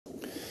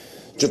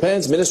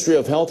Japan's Ministry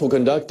of Health will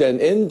conduct an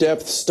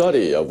in-depth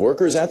study of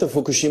workers at the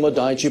Fukushima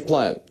Daiichi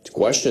plant.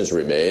 Questions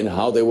remain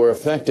how they were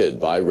affected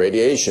by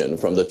radiation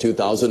from the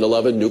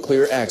 2011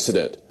 nuclear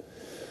accident.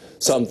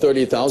 Some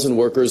 30,000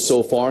 workers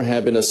so far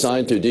have been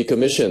assigned to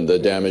decommission the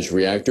damaged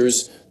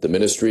reactors. The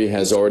ministry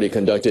has already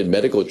conducted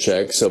medical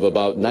checks of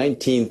about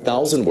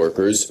 19,000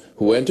 workers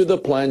who entered the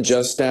plant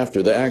just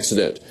after the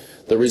accident.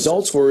 The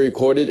results were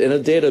recorded in a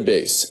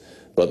database.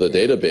 But the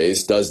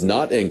database does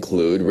not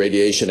include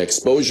radiation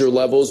exposure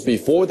levels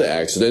before the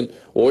accident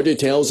or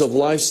details of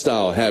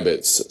lifestyle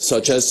habits,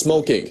 such as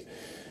smoking.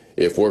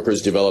 If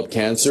workers develop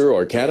cancer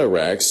or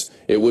cataracts,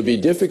 it would be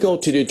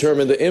difficult to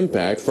determine the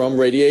impact from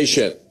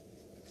radiation.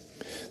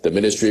 The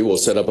ministry will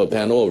set up a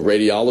panel of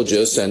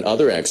radiologists and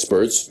other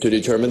experts to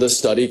determine the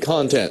study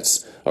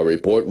contents. A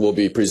report will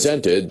be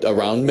presented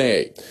around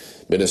May.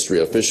 Ministry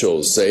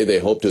officials say they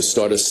hope to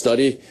start a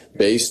study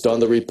based on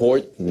the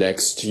report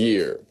next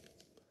year.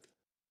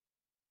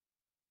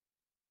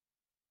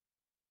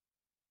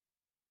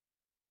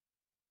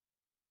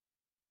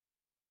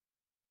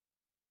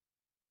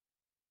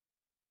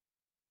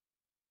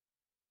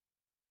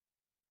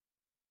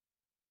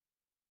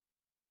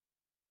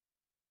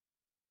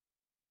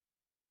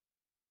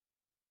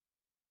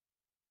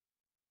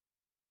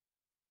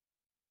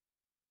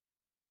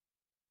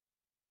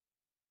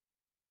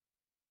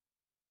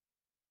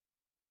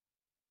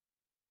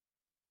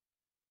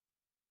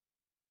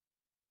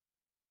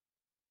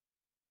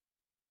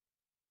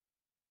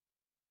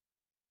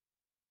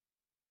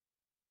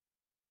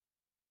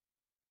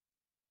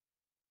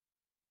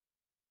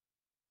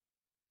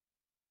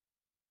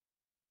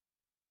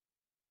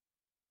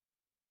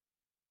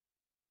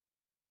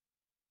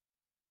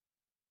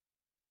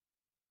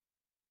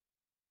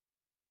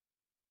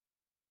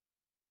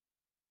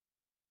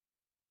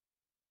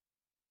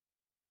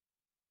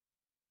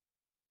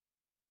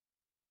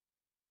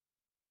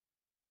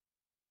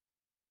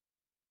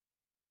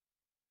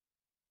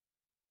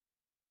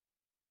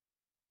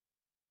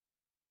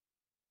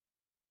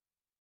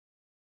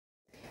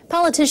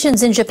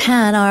 Politicians in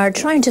Japan are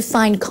trying to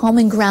find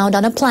common ground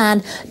on a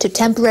plan to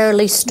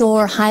temporarily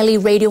store highly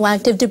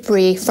radioactive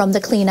debris from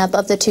the cleanup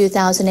of the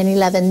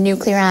 2011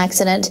 nuclear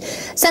accident.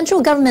 Central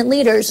government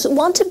leaders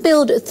want to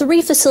build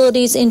 3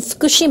 facilities in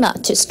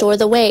Fukushima to store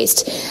the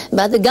waste,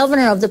 but the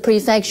governor of the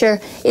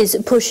prefecture is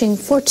pushing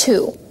for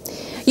 2.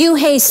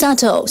 Yuhei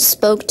Sato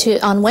spoke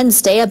on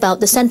Wednesday about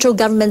the central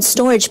government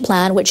storage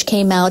plan, which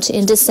came out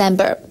in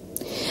December.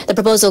 The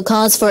proposal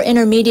calls for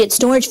intermediate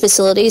storage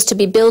facilities to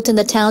be built in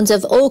the towns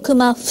of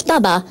Okuma,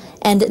 Futaba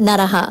and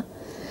Naraha.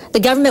 The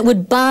government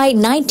would buy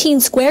 19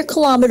 square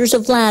kilometers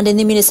of land in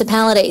the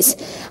municipalities.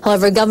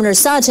 However, Governor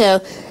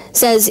Sato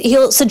says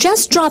he'll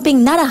suggest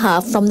dropping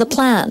Naraha from the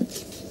plan.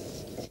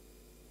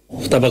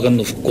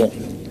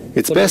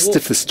 It's best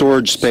if the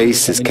storage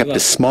space is kept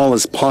as small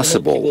as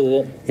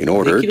possible in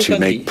order to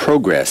make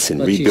progress in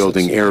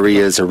rebuilding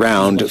areas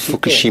around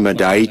Fukushima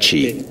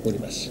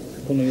Daiichi.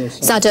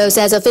 Sato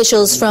says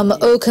officials from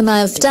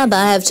Okuma and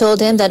Futaba have told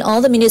him that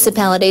all the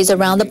municipalities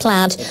around the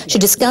plant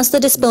should discuss the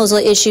disposal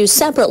issues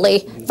separately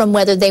from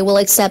whether they will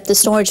accept the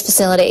storage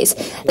facilities.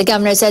 The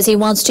governor says he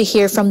wants to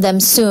hear from them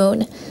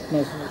soon.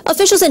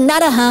 Officials in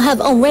Naraha have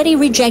already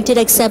rejected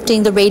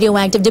accepting the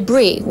radioactive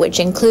debris,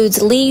 which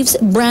includes leaves,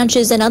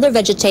 branches, and other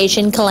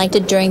vegetation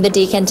collected during the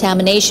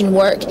decontamination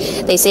work.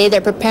 They say they're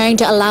preparing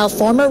to allow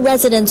former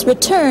residents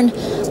return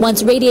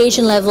once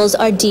radiation levels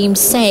are deemed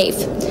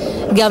safe.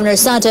 Governor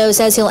Sato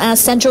says he'll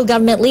ask central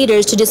government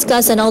leaders to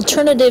discuss an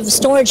alternative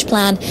storage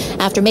plan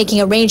after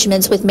making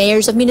arrangements with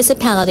mayors of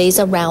municipalities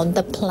around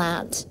the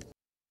plant.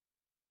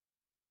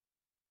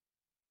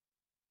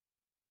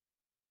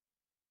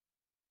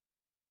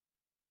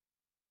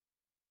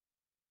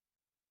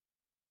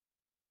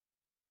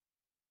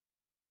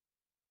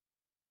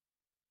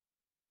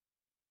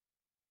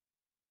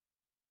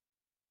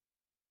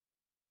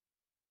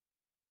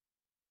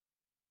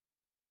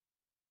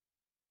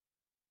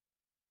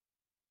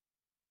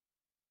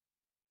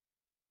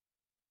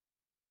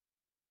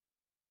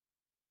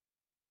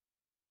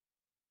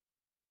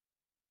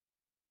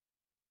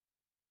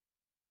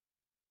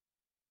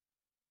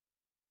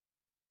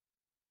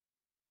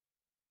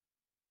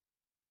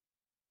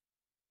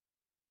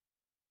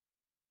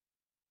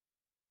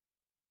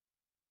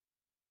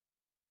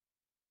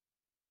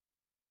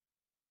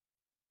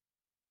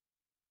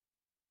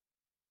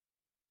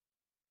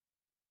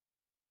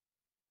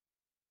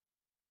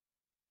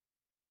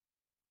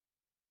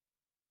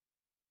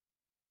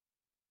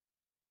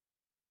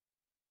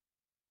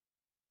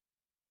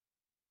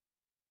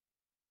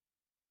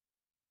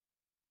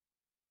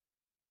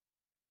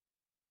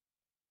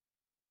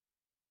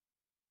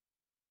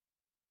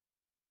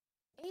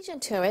 Asian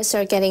tourists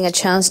are getting a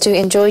chance to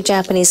enjoy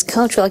Japanese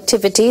cultural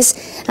activities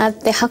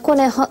at the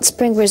Hakone Hot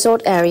Spring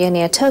Resort area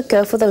near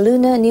Tokyo for the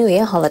Lunar New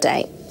Year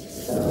holiday.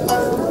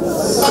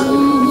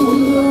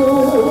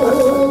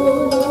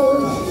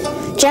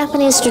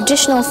 Japanese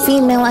traditional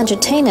female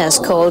entertainers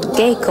called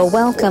geiko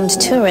welcomed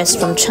tourists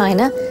from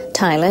China,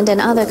 Thailand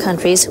and other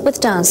countries with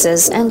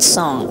dances and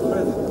song.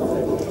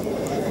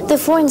 The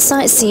foreign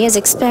sightseers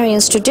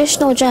experienced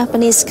traditional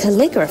Japanese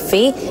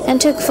calligraphy and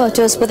took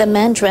photos with a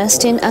man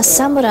dressed in a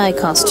samurai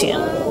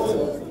costume.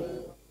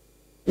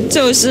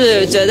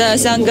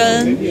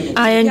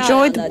 I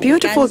enjoyed the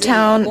beautiful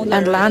town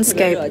and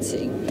landscape.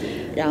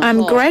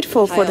 I'm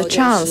grateful for the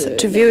chance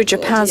to view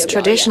Japan's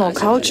traditional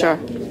culture.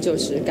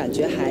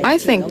 I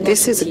think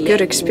this is a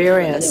good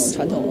experience.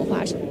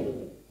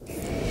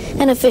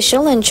 An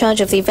official in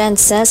charge of the event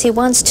says he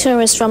wants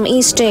tourists from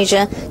East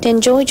Asia to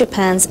enjoy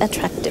Japan's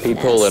attractiveness.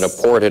 People in a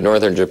port in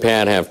northern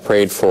Japan have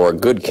prayed for a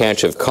good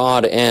catch of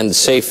cod and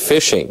safe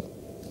fishing.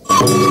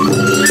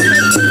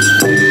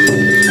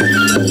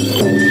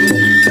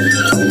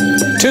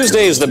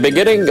 Tuesday is the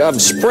beginning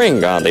of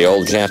spring on the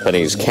old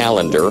Japanese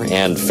calendar,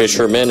 and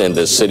fishermen in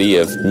the city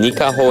of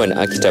Nikaho in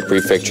Akita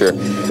Prefecture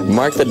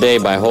mark the day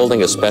by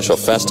holding a special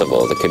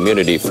festival. The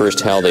community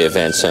first held the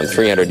event some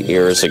 300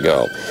 years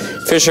ago.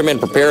 Fishermen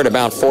prepared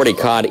about 40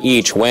 cod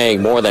each,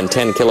 weighing more than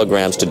 10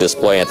 kilograms to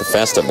display at the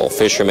festival.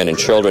 Fishermen and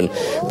children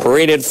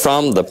paraded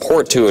from the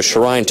port to a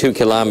shrine 2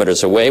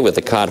 kilometers away with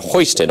the cod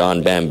hoisted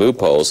on bamboo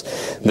poles.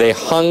 They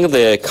hung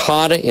the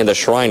cod in the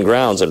shrine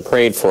grounds and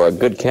prayed for a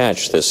good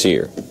catch this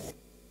year.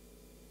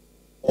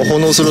 I'm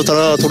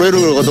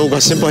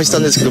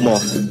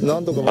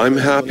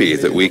happy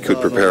that we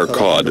could prepare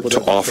cod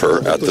to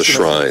offer at the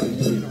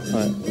shrine.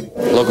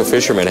 Local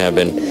fishermen have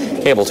been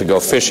able to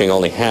go fishing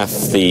only half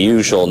the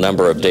usual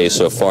number of days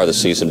so far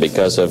this season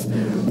because of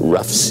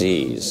rough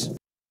seas.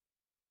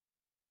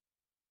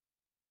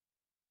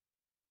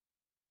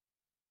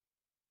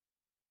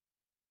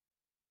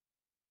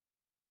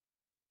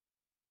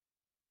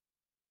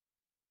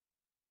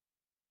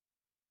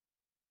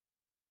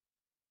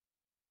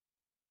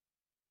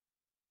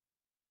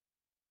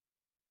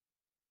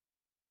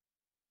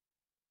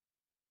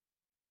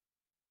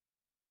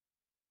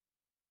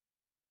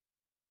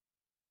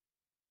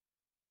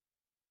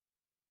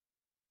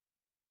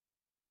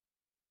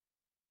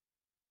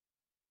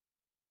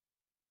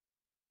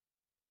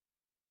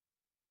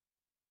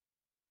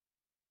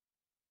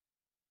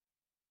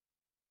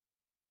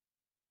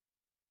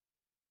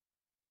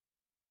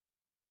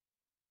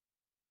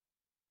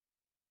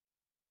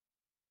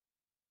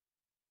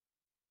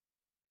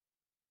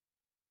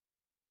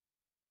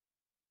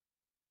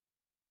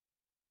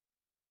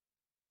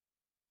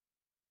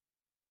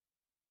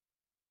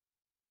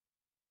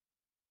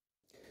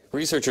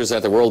 Researchers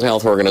at the World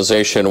Health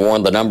Organization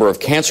warn the number of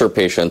cancer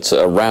patients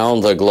around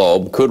the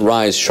globe could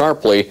rise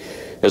sharply,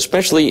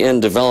 especially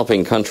in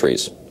developing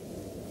countries.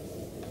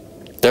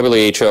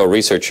 WHO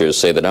researchers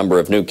say the number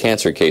of new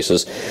cancer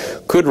cases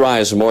could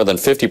rise more than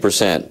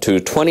 50%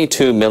 to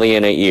 22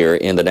 million a year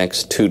in the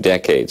next 2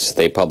 decades.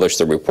 They published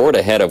the report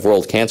ahead of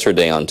World Cancer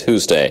Day on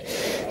Tuesday.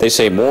 They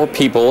say more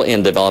people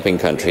in developing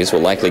countries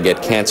will likely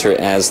get cancer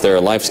as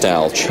their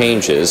lifestyle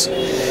changes.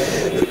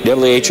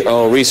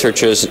 WHO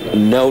researchers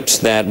note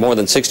that more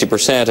than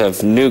 60%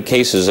 of new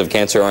cases of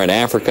cancer are in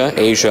Africa,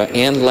 Asia,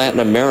 and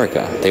Latin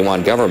America. They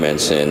want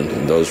governments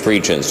in those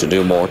regions to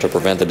do more to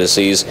prevent the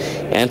disease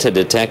and to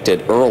detect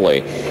it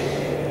early.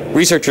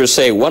 Researchers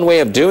say one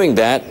way of doing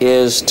that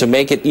is to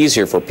make it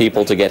easier for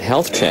people to get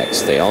health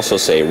checks. They also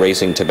say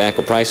raising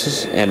tobacco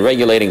prices and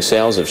regulating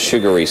sales of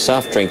sugary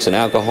soft drinks and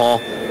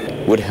alcohol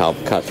would help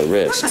cut the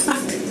risk.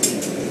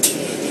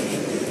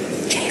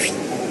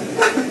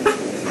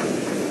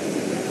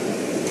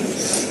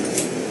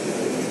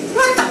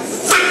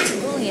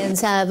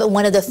 Have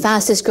one of the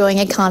fastest growing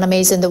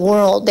economies in the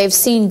world. They've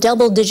seen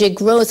double-digit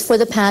growth for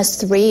the past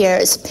 3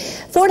 years.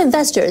 Foreign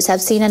investors have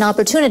seen an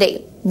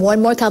opportunity. More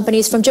and more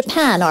companies from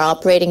Japan are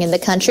operating in the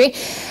country,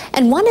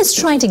 and one is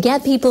trying to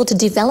get people to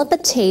develop a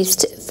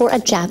taste for a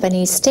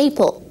Japanese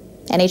staple.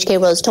 NHK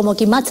World's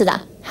Tomoki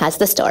Matsuda has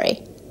the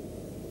story.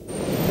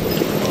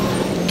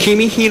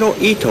 Kimihiro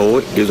Ito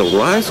is a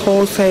rice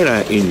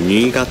wholesaler in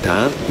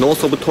Niigata,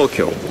 north of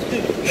Tokyo.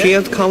 He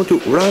has come to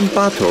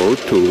Ulaanbaatar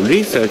to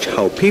research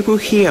how people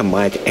here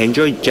might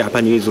enjoy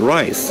Japanese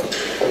rice.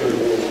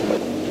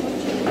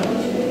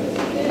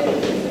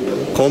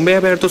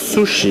 Conveyor belt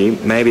sushi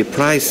may be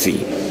pricey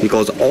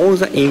because all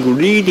the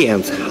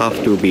ingredients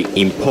have to be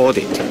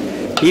imported.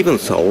 Even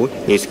so,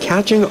 it's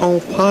catching on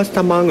fast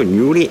among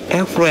newly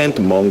affluent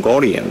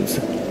Mongolians.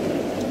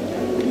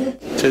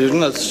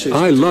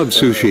 I love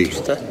sushi.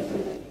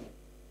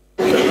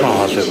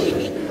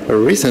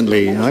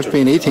 Recently, I've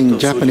been eating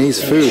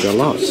Japanese food a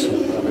lot.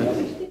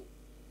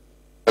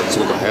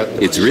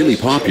 It's really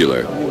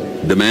popular.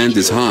 Demand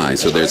is high,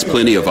 so there's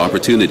plenty of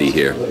opportunity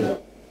here.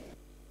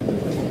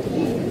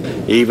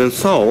 Even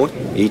so,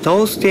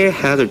 Ito still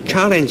has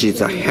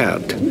challenges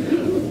ahead.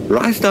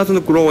 Rice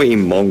doesn't grow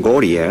in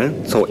Mongolia,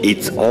 so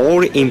it's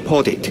all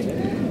imported.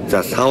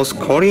 The South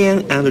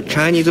Korean and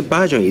Chinese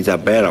version is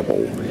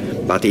available,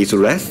 but it's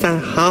less than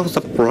half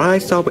the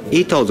price of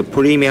Ito's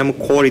premium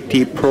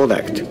quality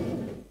product.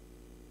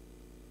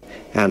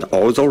 And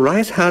although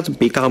rice has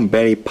become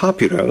very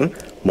popular,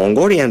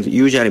 Mongolians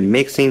usually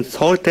mix in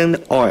salt and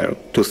oil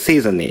to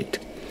season it.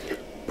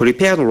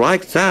 Prepared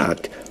like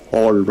that,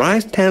 all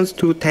rice tends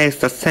to taste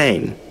the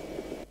same.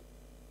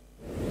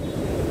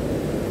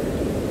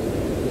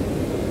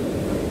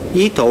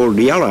 Ito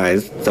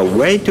realized the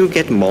way to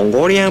get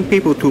Mongolian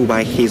people to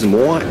buy his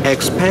more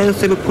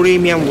expensive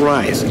premium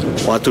rice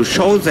was to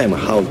show them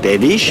how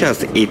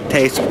delicious it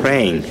tastes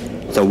plain,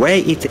 the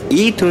way it's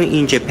eaten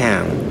in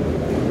Japan.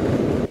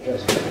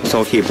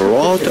 So he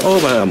brought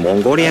over a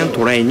Mongolian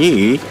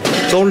trainee,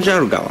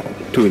 Zorjalgal,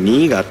 to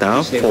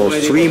Niigata for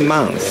 3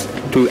 months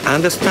to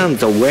understand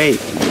the way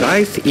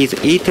rice is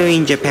eaten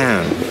in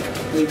Japan.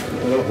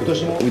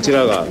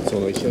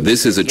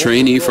 This is a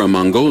trainee from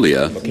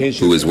Mongolia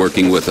who is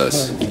working with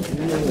us.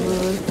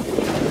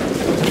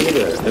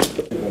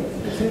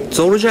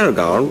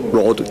 Zorjalgal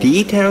wrote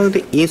detailed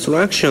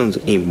instructions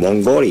in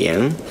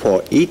Mongolian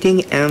for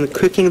eating and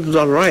cooking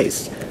the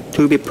rice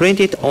to be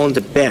printed on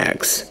the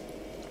bags.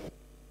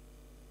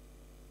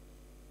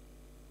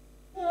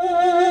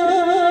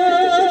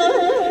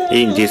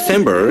 In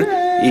December,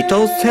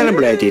 Ito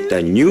celebrated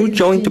a new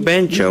joint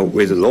venture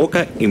with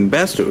local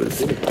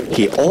investors.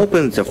 He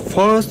opened the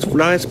first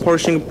rice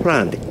polishing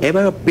plant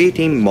ever built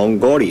in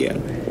Mongolia.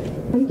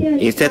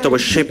 Instead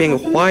of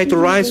shipping white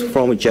rice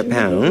from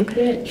Japan,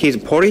 he's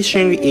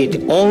polishing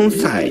it on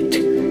site.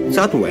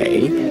 That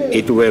way,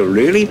 it will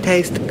really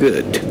taste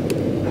good.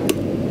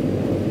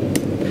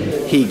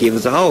 He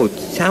gives out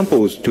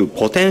samples to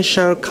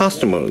potential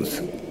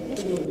customers.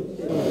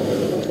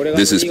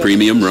 This is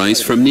premium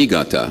rice from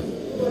Niigata.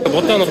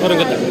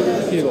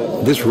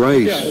 This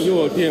rice,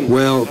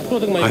 well,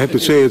 I have to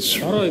say it's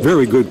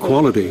very good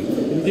quality.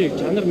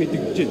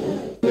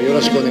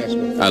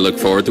 I look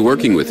forward to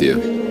working with you.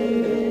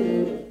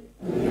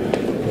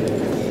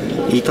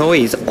 Ito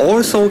is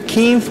also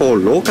keen for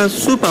local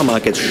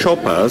supermarket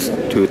shoppers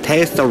to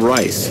taste the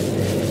rice.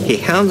 He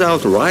hands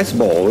out rice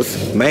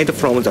balls made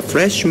from the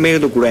fresh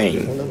milled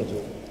grain.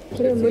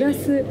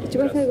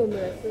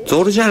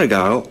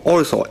 Zorjalgal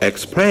also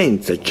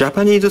explains the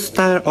Japanese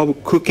style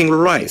of cooking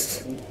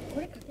rice.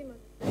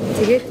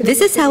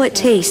 This is how it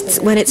tastes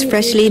when it's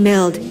freshly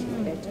milled.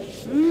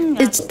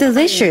 It's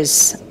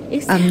delicious.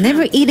 I've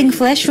never eaten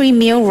freshly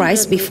milled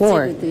rice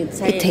before.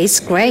 It tastes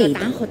great.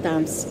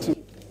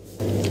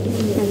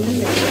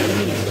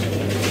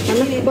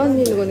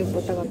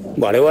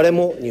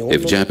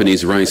 If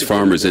Japanese rice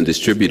farmers and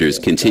distributors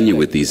continue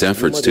with these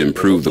efforts to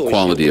improve the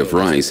quality of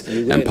rice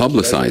and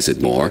publicize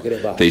it more,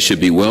 they should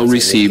be well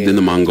received in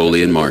the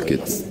Mongolian market.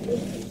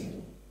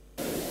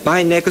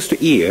 By next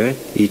year,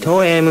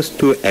 Ito aims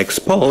to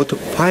export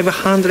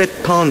 500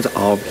 tons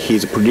of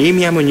his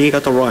premium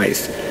Niigata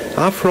rice,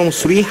 up from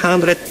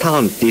 300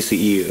 tons this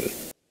year.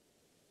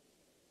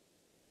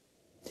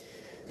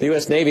 The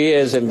U.S. Navy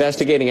is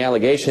investigating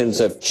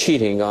allegations of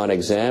cheating on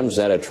exams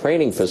at a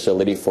training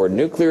facility for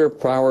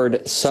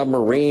nuclear-powered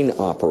submarine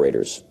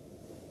operators.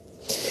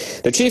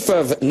 The Chief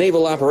of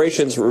Naval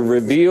Operations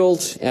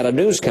revealed at a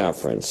news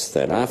conference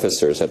that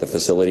officers at the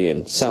facility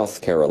in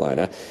South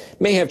Carolina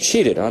may have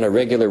cheated on a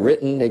regular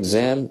written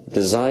exam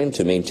designed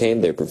to maintain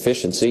their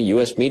proficiency.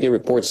 U.S. media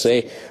reports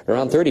say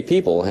around 30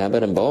 people have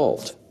been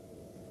involved.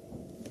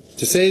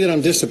 To say that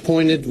I'm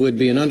disappointed would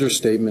be an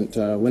understatement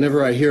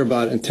whenever I hear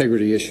about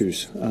integrity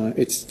issues.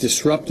 It's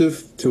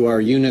disruptive to our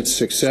unit's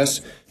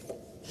success.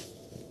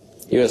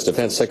 U.S.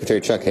 Defense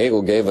Secretary Chuck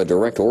Hagel gave a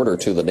direct order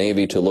to the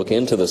Navy to look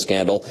into the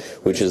scandal,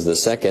 which is the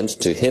second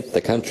to hit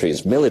the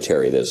country's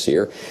military this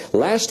year.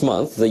 Last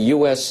month, the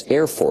U.S.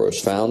 Air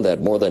Force found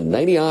that more than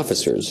 90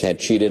 officers had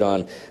cheated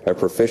on a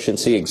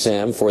proficiency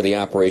exam for the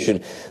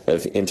operation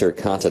of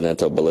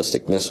intercontinental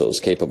ballistic missiles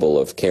capable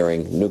of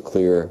carrying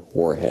nuclear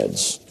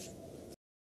warheads.